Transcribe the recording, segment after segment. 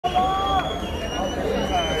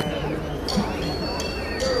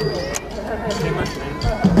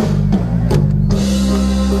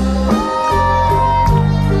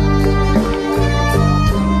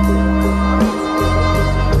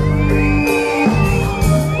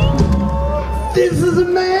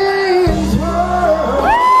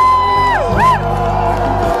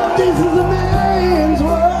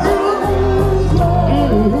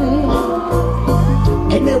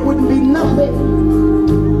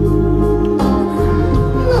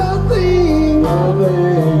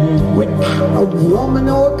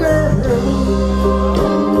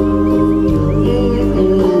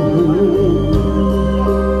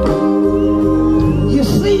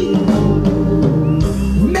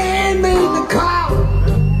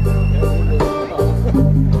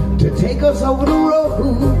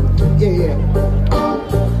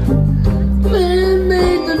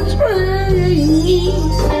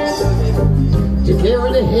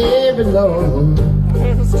baby, Lord.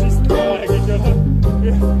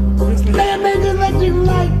 Man made the electric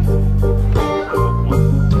light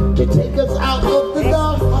to take us out of the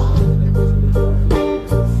dark.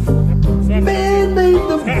 Man made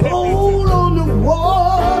the boat on the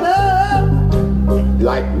water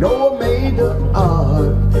like Noah made the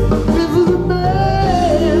ark. This is a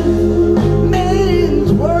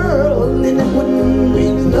man's world, and it wouldn't be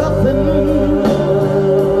nothing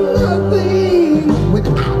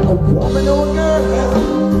without a woman or a girl.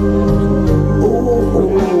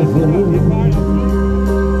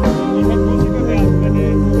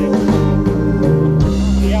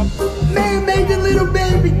 Man made the little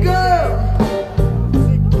baby girl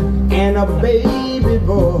and a baby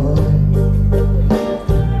boy.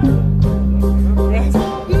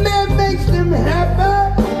 Man makes them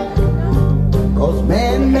happy, 'cause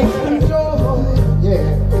man makes them joy,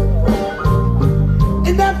 yeah.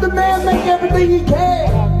 And after man make everything he can,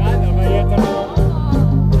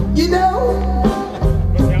 you know.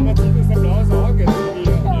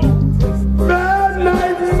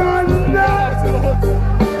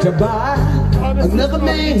 To buy another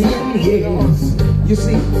man, yes. You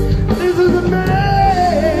see, this is a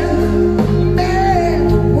man's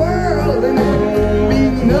world, and it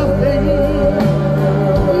means nothing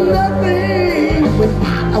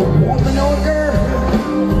without a woman or a girl.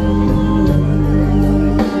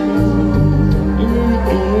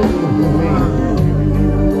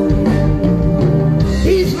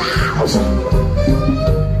 He's lost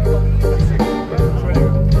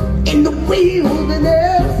in the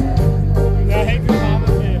wilderness.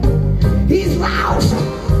 He's lost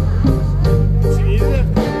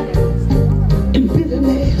in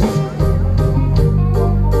bitterness.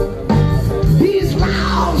 He's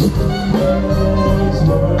lost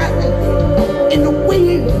in the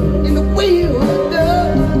wilderness.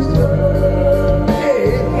 Hey,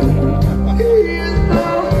 he is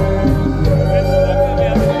lost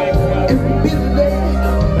in bitterness.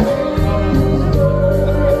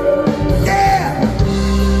 Yeah.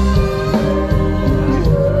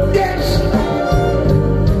 Yes.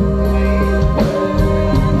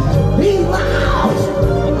 He's lost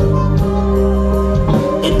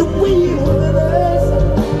in the wilderness.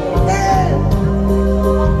 Yeah.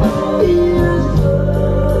 He is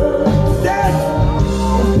dead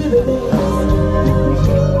in bitterness.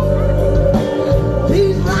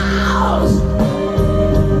 He's lost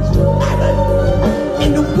in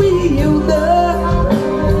the wilderness.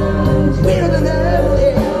 Yeah.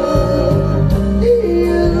 He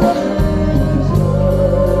is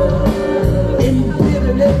in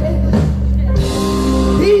bitterness.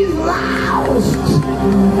 He's lost.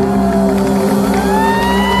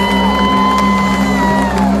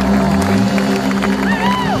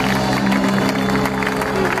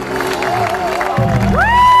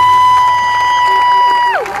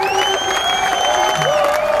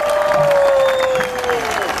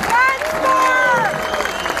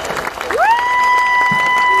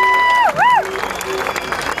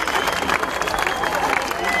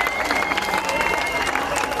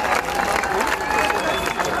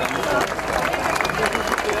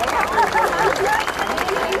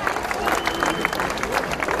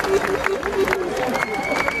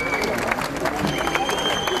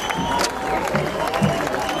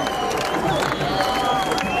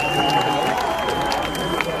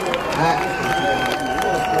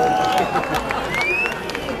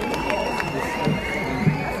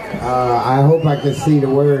 I hope I can see the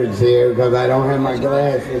words here because I don't have my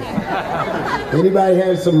glasses. Anybody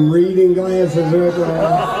have some reading glasses with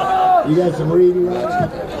you got some reading glasses?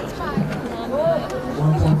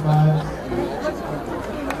 1.5.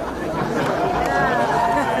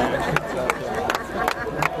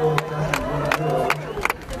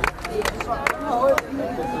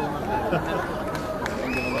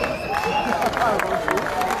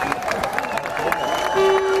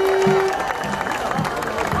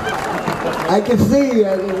 I can see you.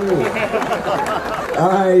 All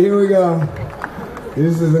right, here we go.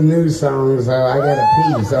 This is a new song, so I gotta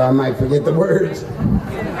pee, so I might forget the words.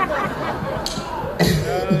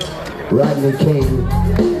 Rodney King.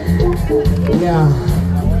 Yeah.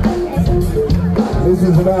 This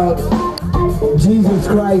is about Jesus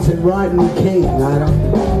Christ and Rodney King. I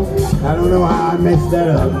don't know how I messed that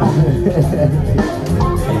up.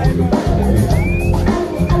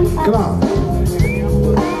 Come on.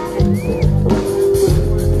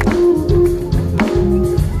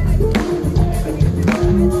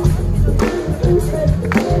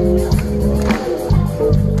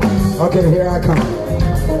 Okay, here I come.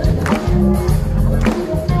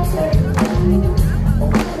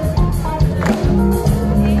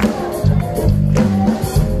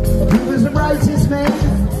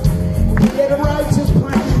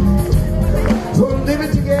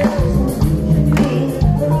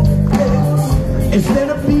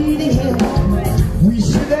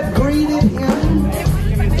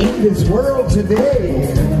 this world today.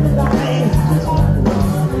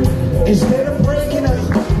 Instead of breaking up,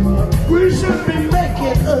 we should be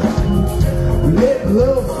making up. Let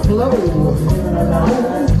love flow.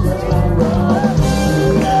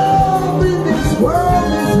 Love in this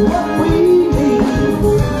world is what we need.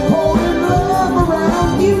 Holding love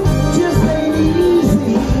around you just ain't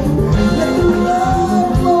easy. Let the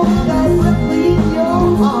love flow directly in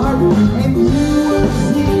your heart, and you will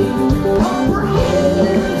see a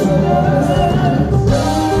praise.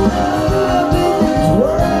 Love in this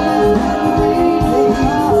world is what we need.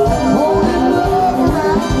 Holding love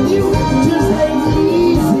around you just ain't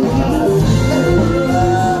easy. Let the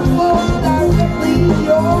love flow directly in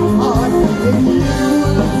your heart, and you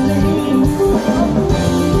will see.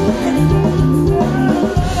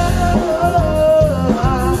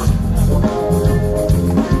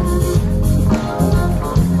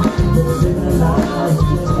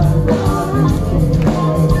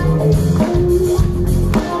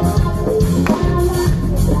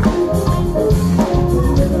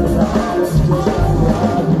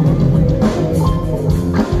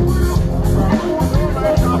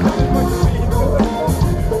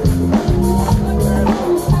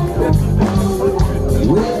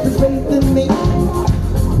 Where's the faith in me?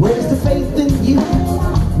 Where's the faith in you?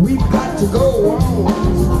 We've got to go on.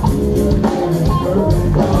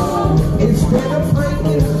 Instead of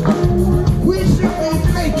breaking up, we should be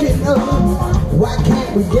making up. Why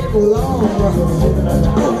can't we get along?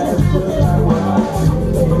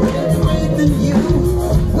 Where's the faith in you?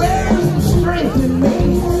 Where's the strength in me?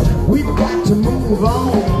 We've got to move on.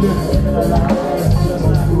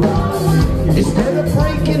 Instead of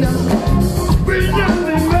breaking up, we should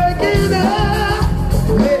be making up.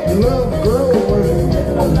 Let love grow.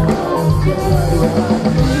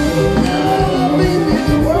 Love in this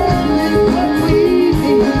world is what we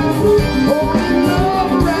need. Holding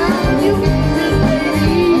love around you just ain't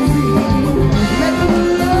easy. Let the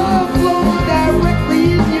love flow directly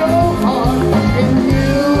in your heart, and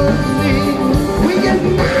you'll see we can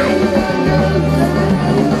find another.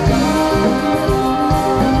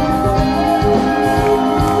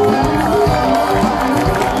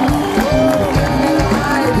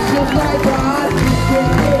 Just like Rodney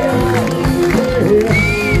said, yeah,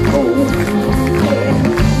 oh, yeah,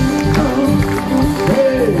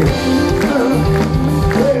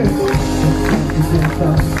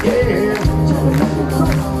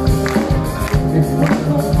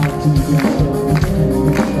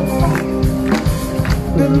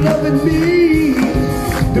 the love in me,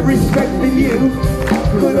 the respect in you,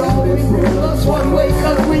 could only rule us one way,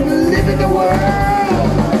 'cause we live in the world.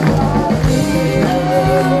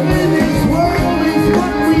 Love in this world is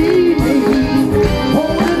what we need.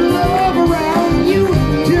 Holding love around you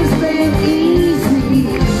just ain't easy.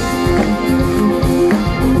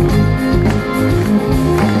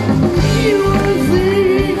 You will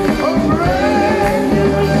see a brand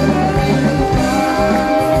new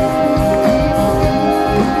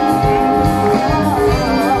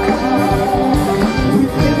we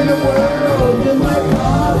live in a world just like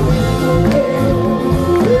Rodney.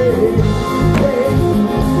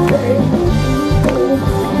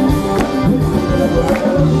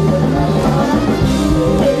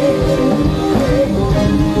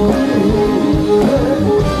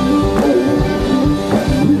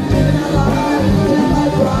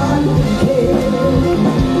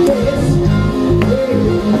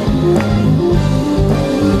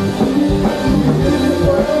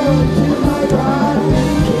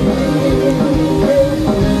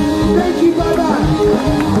 Thank you, bye-bye.